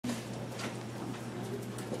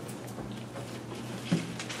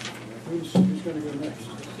Who's going to go next?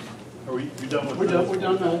 Are we done with We're that? done. We're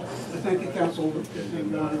done now. Thank you, Council.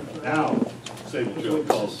 And, now, Sabal Trail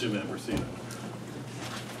calls Jim Ambrosino.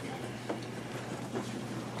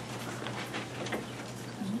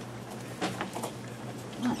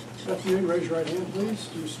 Good afternoon. Raise your right hand, please.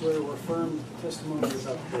 Do you swear or affirm testimony you're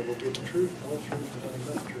about to give will be the truth, the whole truth, and nothing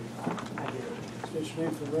but the truth? I do. State your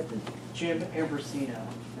name for the record. Jim Ambrosino.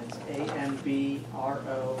 That's Ambrosino.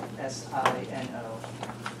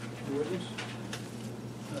 The witness.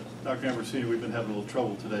 Dr. Ambrosino, we've been having a little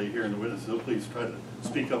trouble today hearing the witnesses, so please try to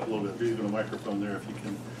speak up a little bit. There's even a microphone there if you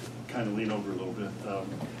can kind of lean over a little bit.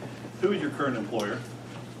 Who is your current employer?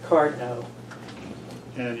 Cardno.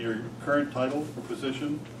 And your current title or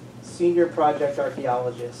position? Senior Project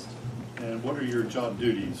Archaeologist. And what are your job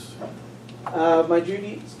duties? My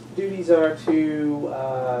duties are to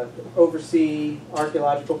oversee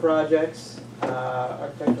archaeological projects,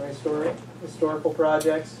 architectural historical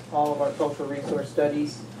projects, all of our cultural resource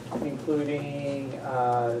studies, including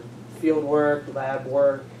field work, lab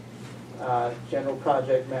work, general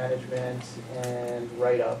project management, and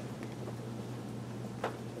write-up.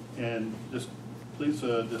 And just please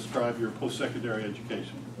describe your post-secondary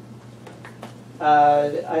education.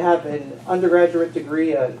 I have an undergraduate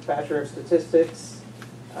degree, a Bachelor of Statistics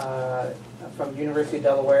from University of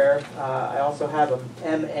Delaware. I also have an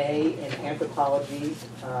MA in Anthropology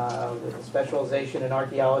with a specialization in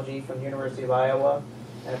Archaeology from University of Iowa,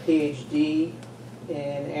 and a PhD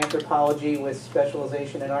in Anthropology with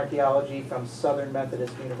specialization in Archaeology from Southern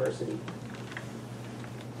Methodist University.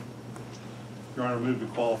 Your Honor, move to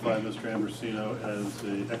qualify Mr. Ambrosino as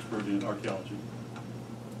an expert in archaeology.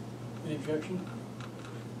 Any objection?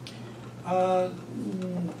 No,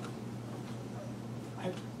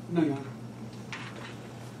 Your Honor.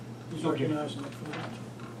 He's recognizing it for that.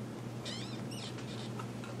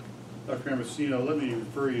 Dr. Ambrosino, let me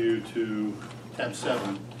refer you to tab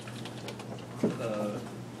 7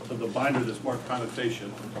 of the binder that's marked prima facie,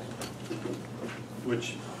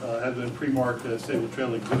 which has been pre-marked as Sabal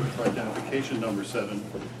Trail Exhibit for Identification number 7,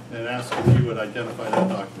 and ask if you would identify that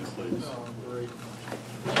document, please. Oh, great.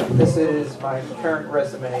 This is my current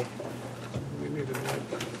resume. We need a minute.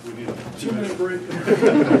 We need a 2-minute break.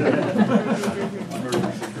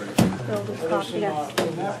 emergency break. Fill this There's coffee some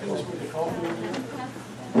up. napkins with the coffee in there.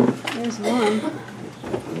 There's one.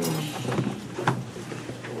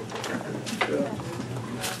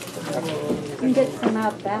 You can get some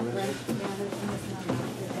out back there.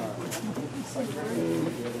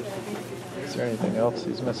 Is there anything else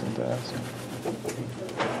he's missing to ask?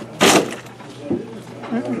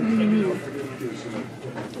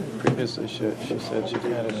 Previously, she said she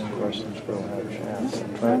had any questions for him to ask.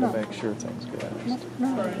 I'm trying to make sure things get asked.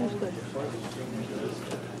 No, that's good.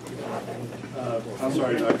 I'm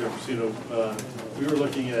sorry, Dr. Ambrosino. We were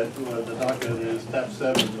looking at the document is tab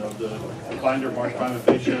 7 of the binder marked prima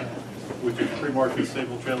facie, which is pre-marked as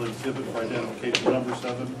Sabal Trail Exhibit for Identification number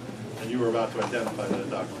 7, and you were about to identify that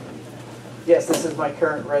document. Yes, this is my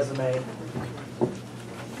current resume.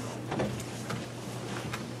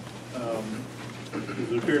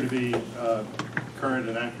 Does it appear to be current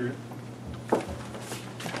and accurate?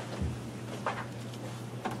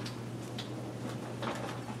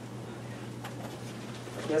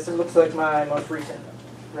 Yes, it looks like my most recent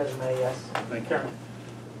resume, yes. Thank you.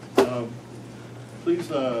 Current. Please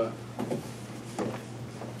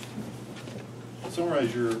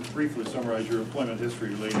briefly summarize your employment history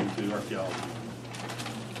relating to archaeology.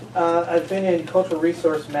 I've been in cultural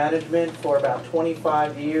resource management for about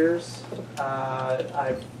 25 years.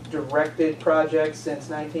 I've directed projects since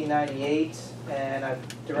 1998, and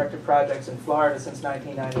I've directed projects in Florida since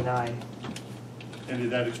 1999. And did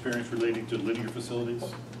that experience relating to linear facilities?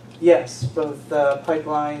 Yes, both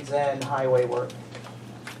pipelines and highway work.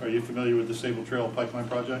 Are you familiar with the Sabal Trail Pipeline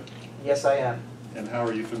Project? Yes, I am. And how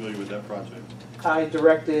are you familiar with that project? I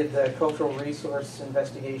directed the cultural resource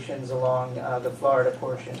investigations along the Florida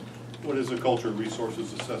portion. What is a Cultural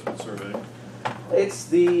Resources Assessment Survey?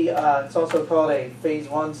 It's also called a Phase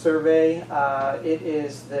 1 survey. It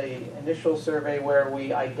is the initial survey where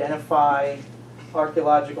we identify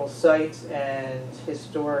archaeological sites and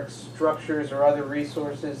historic structures or other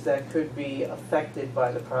resources that could be affected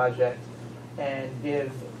by the project and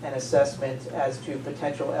give an assessment as to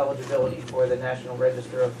potential eligibility for the National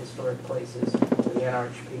Register of Historic Places, the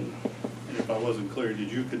NRHP. And if I wasn't clear,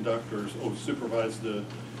 did you conduct or supervise the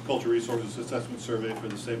Cultural Resources Assessment Survey for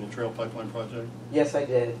the Sabal Trail Pipeline Project? Yes, I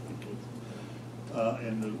did.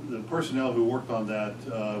 And the personnel who worked on that,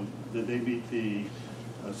 did they meet the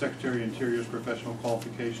Secretary of Interior's professional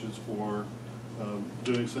qualifications for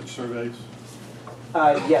doing such surveys?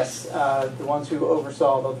 Yes, the ones who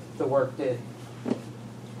oversaw the work did.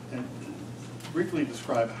 And briefly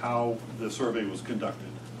describe how the survey was conducted.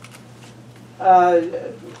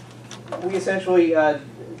 We essentially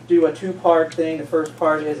do a two-part thing. The first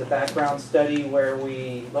part is a background study where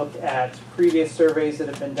we look at previous surveys that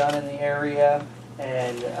have been done in the area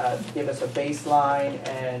and give us a baseline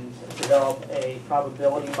and develop a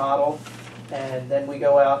probability model. And then we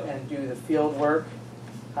go out and do the field work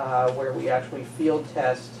where we actually field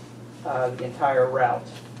test the entire route.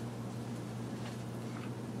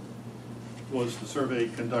 Was the survey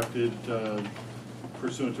conducted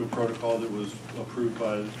pursuant to a protocol that was approved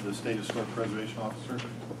by the State Historic Preservation Officer?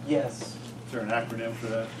 Yes. Is there an acronym for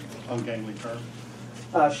that ungainly term?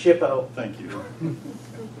 SHPO. Thank you.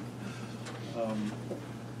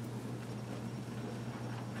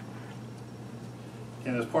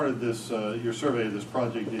 And as part of this, your survey of this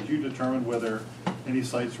project, did you determine whether any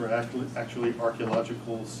sites were actually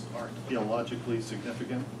archaeologically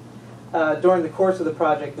significant? During the course of the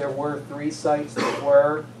project, there were 3 sites that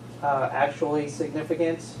were actually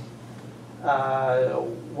significant.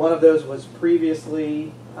 One of those was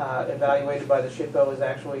previously evaluated by the SHPO as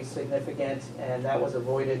actually significant, and that was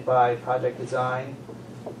avoided by project design.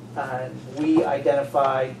 We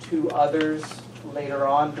identified 2 others later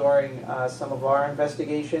on during some of our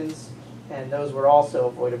investigations, and those were also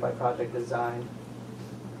avoided by project design.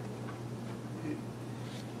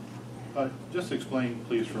 Just explain,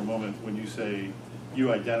 please, for a moment, when you say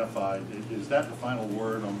you identified, is that the final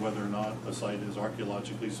word on whether or not a site is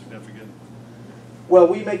archaeologically significant? Well,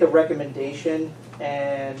 we make a recommendation,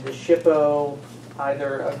 and the SHPO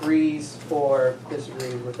either agrees or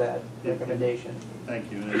disagrees with that recommendation.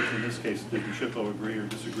 Thank you. And in this case, did the SHPO agree or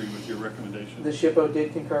disagree with your recommendation? The SHPO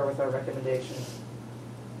did concur with our recommendation.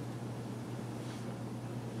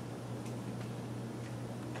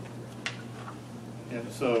 And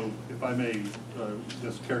so, if I may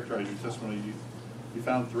just characterize your testimony, you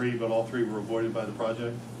found 3, but all 3 were avoided by the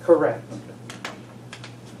project? Correct. Okay.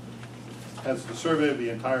 Has the survey of the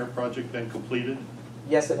entire project been completed?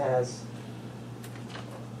 Yes, it has.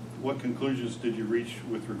 What conclusions did you reach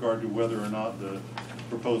with regard to whether or not the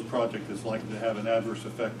proposed project is likely to have an adverse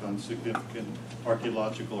effect on significant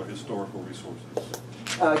archaeological or historical resources?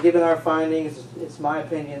 Given our findings, it's my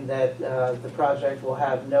opinion that the project will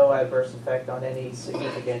have no adverse effect on any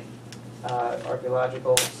significant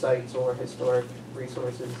archaeological sites or historic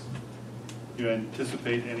resources. Do you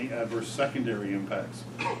anticipate any adverse secondary impacts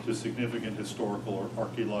to significant historical or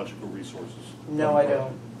archaeological resources? No, I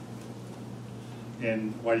don't.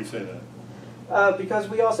 And why do you say that? Because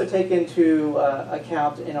we also take into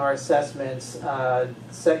account in our assessments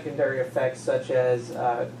secondary effects such as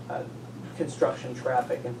construction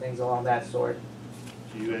traffic and things along that sort.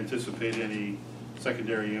 Do you anticipate any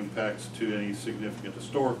secondary impacts to any significant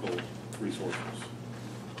historical resources?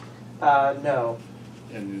 No.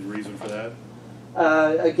 And the reason for that?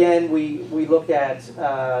 Again, we look at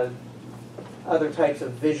other types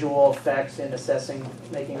of visual effects in assessing,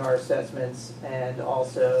 making our assessments, and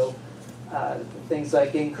also things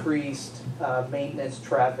like increased maintenance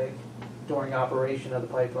traffic during operation of the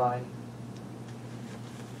pipeline.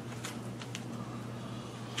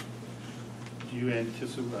 Do you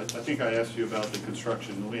anticipate, I think I asked you about the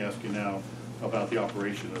construction, let me ask you now about the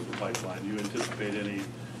operation of the pipeline. Do you anticipate any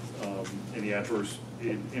adverse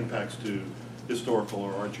impacts to historical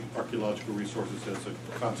or archaeological resources as a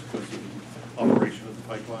consequence of the operation of the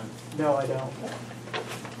pipeline? No, I don't.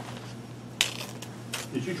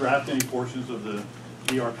 Did you draft any portions of the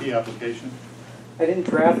ERP application? I didn't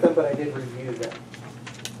draft them, but I did review them.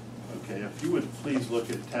 Okay, if you would please look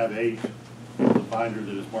at tab 8 of the binder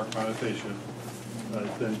that is marked prima facie.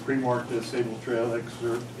 It's been pre-marked as Sabal Trail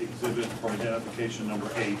Exhibit for identification number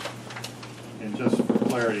 8. And just for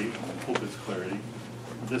clarity, I hope it's clarity,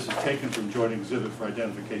 this is taken from Joint Exhibit for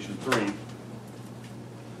identification 3.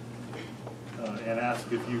 And ask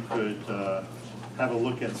if you could have a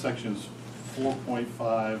look at sections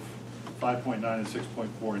 4.5, 5.9, and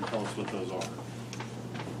 6.4 and tell us what those are.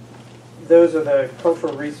 Those are the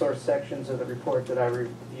cultural resource sections of the report that I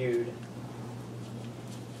reviewed.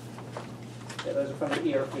 Yeah, those are from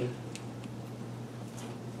the ERP.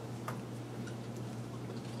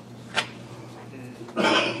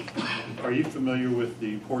 Are you familiar with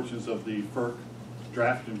the portions of the FERC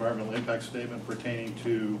draft environmental impact statement pertaining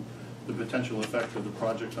to the potential effect of the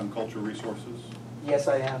project on cultural resources? Yes,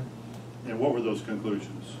 I am. And what were those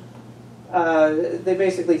conclusions? They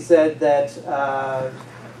basically said that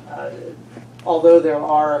although there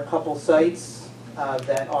are a couple sites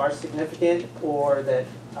that are significant or that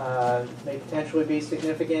may potentially be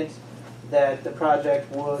significant, that the project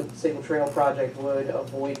would, Sabal Trail project would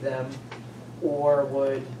avoid them or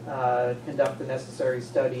would conduct the necessary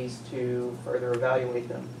studies to further evaluate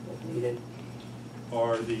them if needed.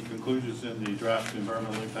 Are the conclusions in the draft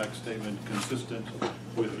environmental impact statement consistent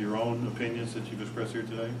with your own opinions that you've expressed here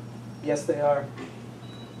today? Yes, they are.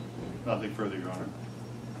 Nothing further, Your Honor.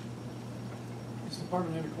 Does the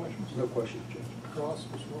department have any questions? No questions, Judge. Cross,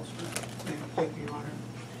 Ms. Wilson? Thank you, Your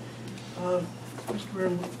Honor.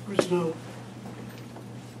 Mr. Ambrosino,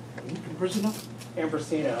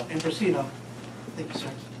 Ambrosino. Ambrosino, thank you,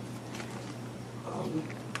 sir.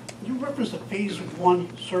 You referenced a phase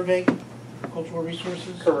 1 survey for cultural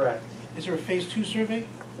resources? Correct. Is there a phase 2 survey?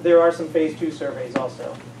 There are some phase 2 surveys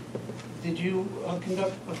also. Did you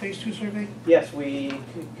conduct a phase 2 survey? Yes, we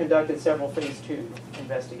conducted several phase 2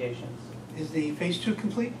 investigations. Is the phase 2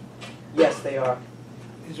 complete? Yes, they are.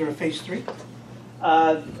 Is there a phase 3?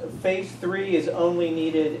 Phase 3 is only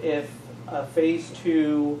needed if phase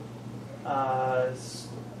 2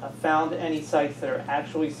 found any sites that are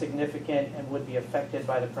actually significant and would be affected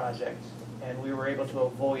by the project. And we were able to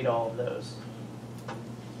avoid all of those.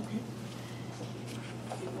 Okay.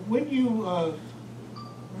 When you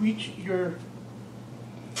reach your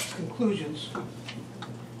conclusions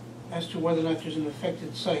as to whether or not there's an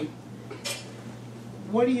affected site,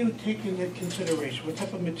 what do you take into consideration? What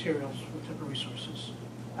type of materials, what type of resources?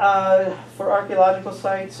 For archaeological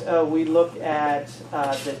sites, we look at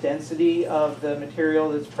the density of the material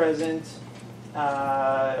that's present,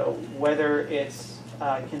 whether it's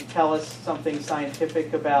can tell us something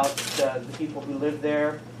scientific about the people who live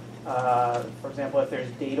there. For example, if there's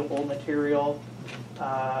datable material,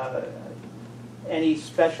 any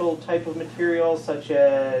special type of material such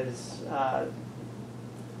as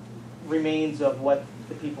remains of what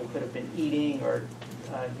the people could have been eating, or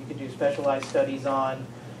you could do specialized studies on,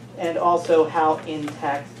 and also how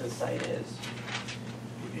intact the site is.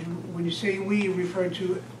 And when you say we, you refer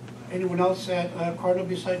to anyone else at Cardinal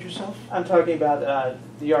besides yourself? I'm talking about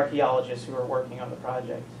the archaeologists who are working on the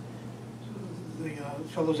project. The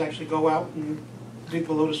fellows actually go out and dig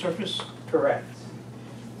below the surface? Correct.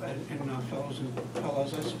 And fellows and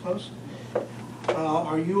fellows, I suppose.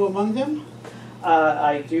 Are you among them?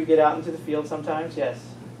 I do get out into the field sometimes, yes.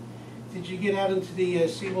 Did you get out into the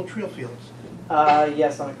Sabal Trail fields?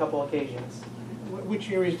 Yes, on a couple occasions. Which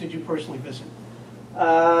areas did you personally visit?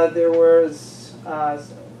 There was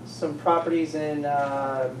some properties in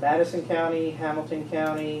Madison County, Hamilton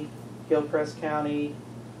County, Gilchrist County,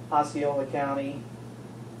 Osceola County.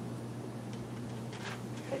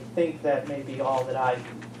 I think that may be all that I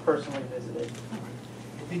personally visited.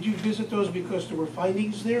 Did you visit those because there were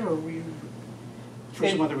findings there, or were you for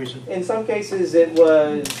some other reason? In some cases, it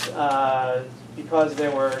was because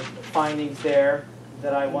there were findings there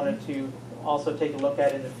that I wanted to also take a look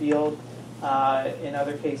at in the field. In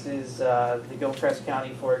other cases, the Gilchrist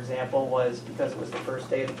County, for example, was because it was the first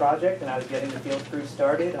day of the project and I was getting the field crew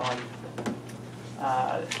started on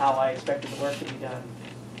how I expected the work to be done.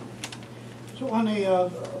 So on a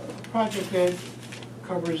project that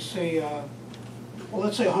covers, say, well,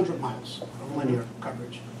 let's say 100 miles of linear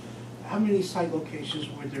coverage, how many site locations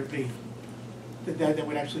would there be that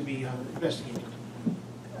would actually be investigated?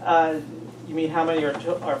 You mean how many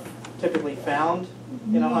are typically found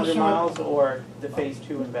in 100 miles, or the phase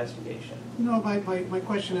 2 investigation? No, my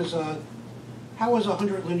question is, how is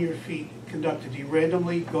 100 linear feet conducted? Do you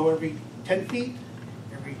randomly go every 10 feet?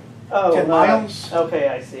 Every 10 miles? Okay,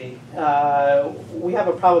 I see. We have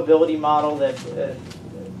a probability model that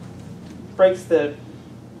breaks the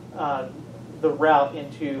route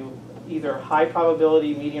into either high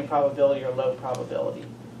probability, medium probability, or low probability.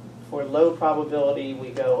 For low probability, we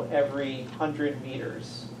go every 100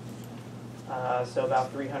 meters, so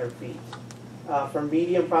about 300 feet. For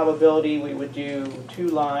medium probability, we would do 2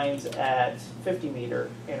 lines at 50-meter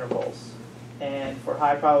intervals. And for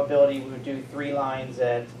high probability, we would do 3 lines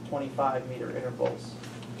at 25-meter intervals.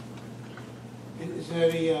 Is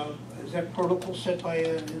that protocol set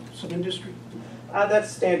by some industry? That's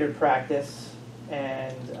standard practice,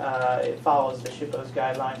 and it follows the SHPO's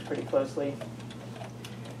guidelines pretty closely.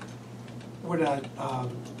 Would a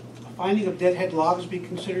finding of deadhead logs be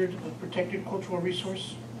considered a protected cultural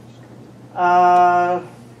resource?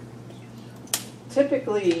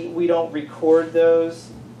 Typically, we don't record those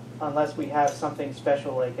unless we have something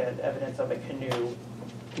special like evidence of a canoe.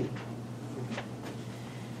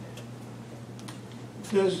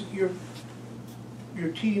 Does your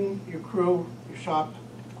team, your crew, your shop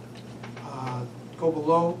go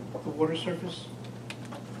below the water surface?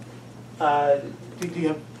 Do you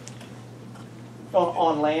have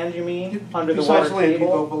On land, you mean? Under the besides water land, table?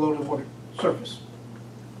 you go below the water surface?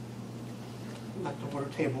 not the water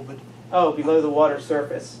table, but Oh, below the water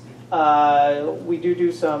surface. We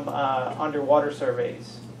do some underwater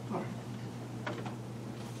surveys.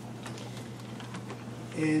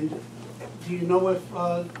 and do you know if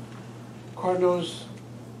Cardinal's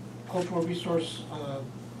cultural resource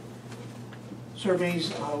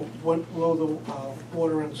surveys went below the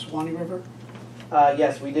water in the Suwannee River?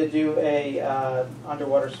 Yes, we did do a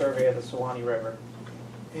underwater survey of the Suwannee River.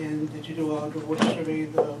 And did you do an underwater survey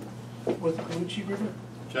with the Colucci River?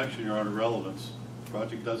 Objection, Your Honor, relevance.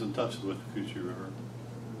 Project doesn't touch the Withlacoochee River.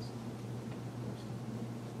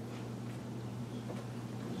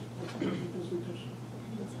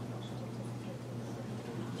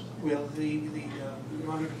 Well, Your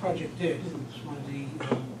Honor, the project did. It's one of the,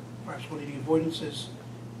 perhaps one of the avoidances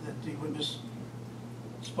that the witness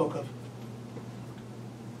spoke of.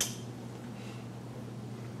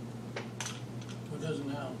 Well, it doesn't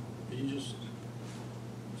now, but you just,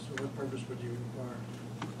 so what purpose would you require?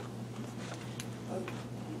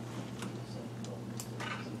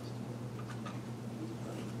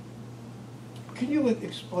 Can you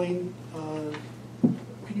explain,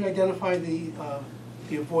 can you identify the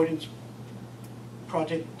avoidance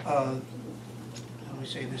project, how do I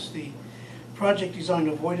say this, the project design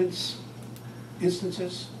avoidance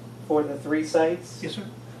instances? For the 3 sites? Yes, sir.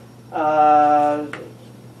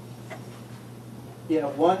 Yeah,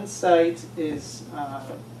 one site is,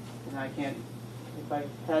 and I can't, if I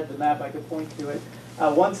had the map, I could point to it.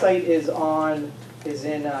 One site is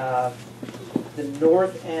in the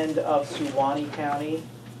north end of Suwannee County,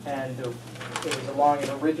 and it was along an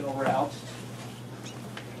original route.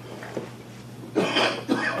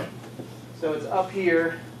 So it's up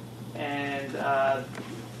here, and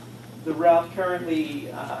the route currently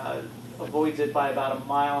avoids it by about 1.5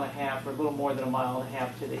 miles, or a little more than 1.5 miles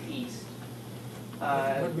to the east.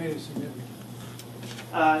 What made it significant?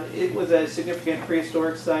 It was a significant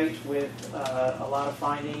prehistoric site with a lot of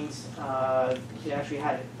findings. It actually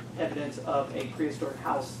had evidence of a prehistoric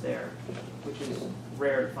house there, which is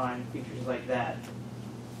rare to find features like that.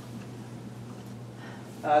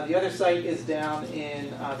 The other site is down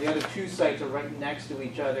in, the other 2 sites are right next to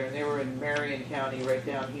each other, and they were in Marion County, right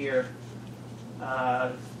down here.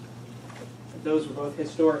 Those were both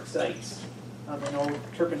historic sites of an old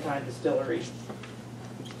turpentine distillery.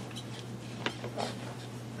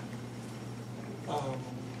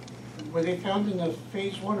 Were they found in the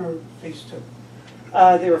phase 1 or phase 2?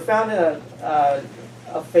 They were found in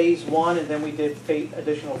a phase 1, and then we did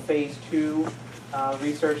additional phase 2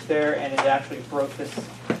 research there, and it actually broke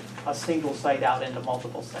a single site out into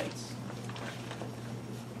multiple sites.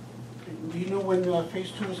 Do you know when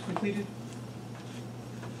phase 2 was completed?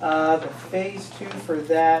 The phase 2 for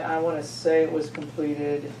that, I want to say it was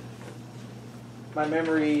completed, my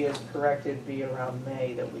memory is correct, it'd be around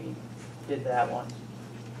May that we did that one.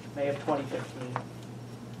 May of 2015.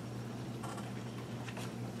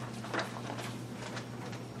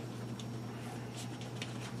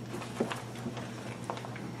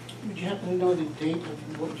 Would you happen to know the date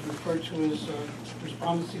of what you referred to as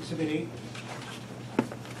Respondents Exhibit 8?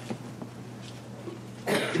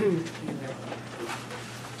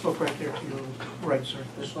 Look right there to your right, sir.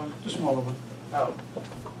 This one? The smaller one. Oh,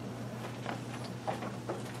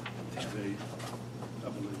 Tab 8, I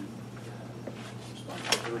believe. Response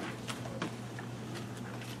 30.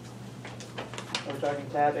 we're talking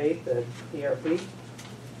tab 8, the ERP.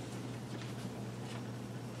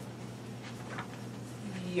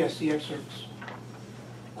 Yes, the excerpts.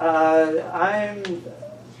 I'm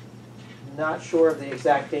not sure of the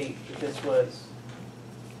exact date that this was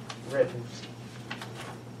written.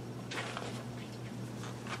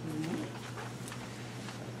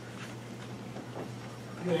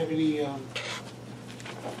 Do you have any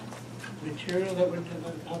material that would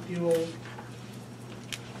help you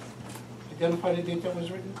identify the date that was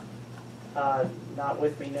written? Not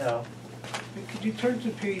with me, no. Could you turn to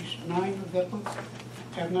page 9 of that book?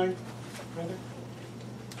 Tab 9, rather?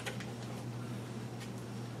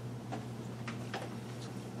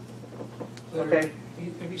 Okay.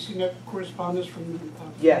 Have you seen that correspondence from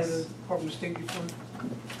Yes. the Department of State before?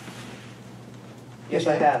 Yes,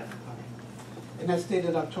 I have. And that's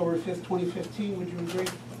dated October 5th, 2015, would you agree?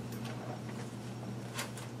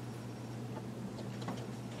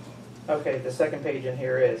 Okay, the second page in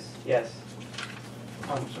here is, yes.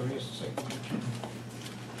 Oh, I'm sorry, yes, the second page.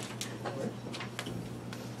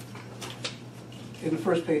 And the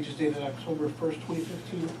first page is dated October 1st,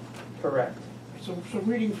 2015. Correct. So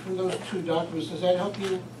reading from those 2 documents, does that help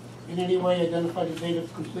you in any way identify the date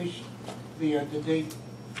of completion, the date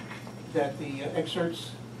that the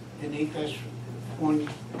excerpts in 8-1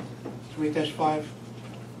 through 8-5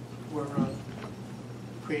 were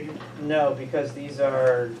created? No, because these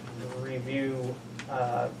are review,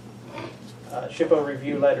 SHPO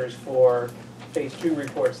review letters for phase 2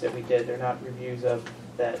 reports that we did. They're not reviews of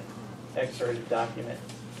that excerpted document.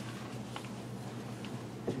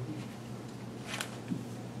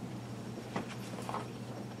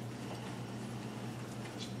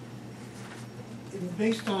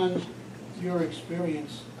 Based on your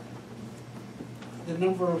experience, the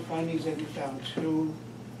number of findings that you found, 2,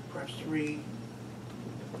 perhaps 3,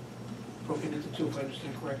 broken into 2, if I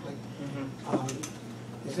understand correctly,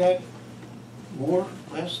 is that more,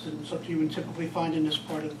 less than something you would typically find in this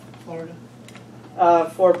part of Florida?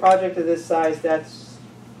 For a project of this size, that's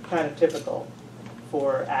kind of typical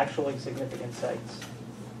for actually significant sites.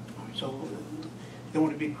 All right, so, don't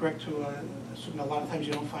want to be correct to assume a lot of times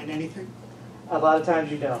you don't find anything? A lot of times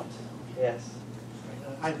you don't, yes.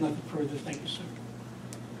 I have nothing further, thank you, sir.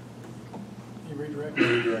 You redirect?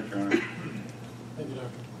 Redirect, Your Honor. Thank you,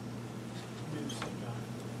 Doctor.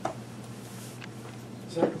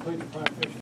 Does that complete the prima facie